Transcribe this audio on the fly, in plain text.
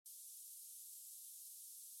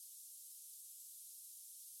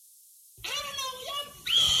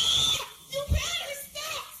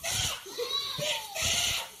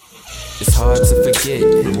hard to forget.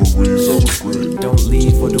 Memories I regret. Don't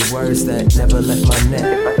leave with the words that never left my neck.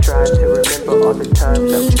 If I tried to remember all the times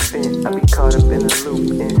that we spent, I'd be caught up in a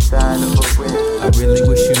loop inside of a rent. I really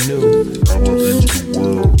wish you knew How I view the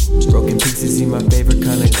world. broken pieces, you my favorite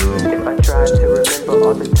kind of girl. If I tried to remember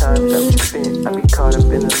all the times that we spent, I'd be caught up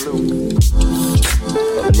in a loop.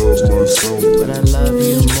 I love myself. But I love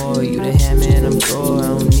you more. You the hammer and I'm Thor.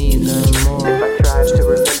 I don't need nothing more. If I tried to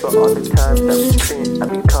remember all the times that we spent, I'd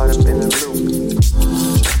be caught up in a loop.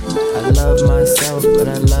 I love myself, but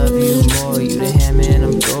I love you more. You the hammer and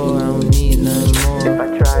I'm Thor. I don't need nothing more. If I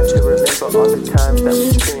tried to remember all the times that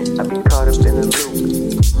we spent, I'd be caught up in a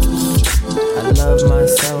loop. I love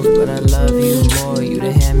myself, but I love you more. You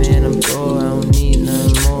the hammer and I'm Thor. I don't need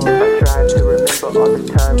nothing more. If I tried to remember all the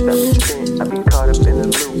times that we spent, I'd be caught up in a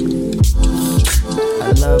loop.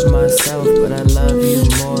 I love myself, but I love you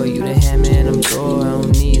more. You the hammer and I'm Thor. I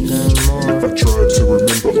don't need nothing more. If I tried to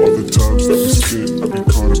remember all the times that we spent, I'd be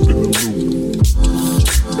caught up in a loop.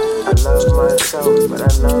 I love myself, but I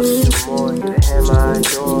love you more. You the hammer I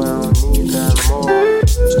adore, I don't need nothing more.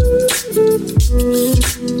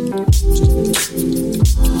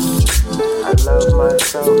 I love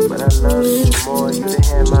myself, but I love you more. You the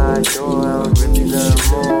hammer I adore, I don't need nothing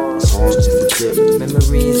more. It's hard to forget.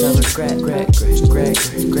 Memories I regret.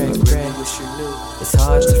 Wish you knew. It's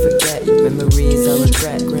hard to forget. Memories I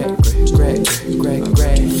regret. Wish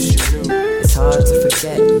you knew. It's hard to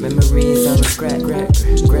forget. Memories I regret.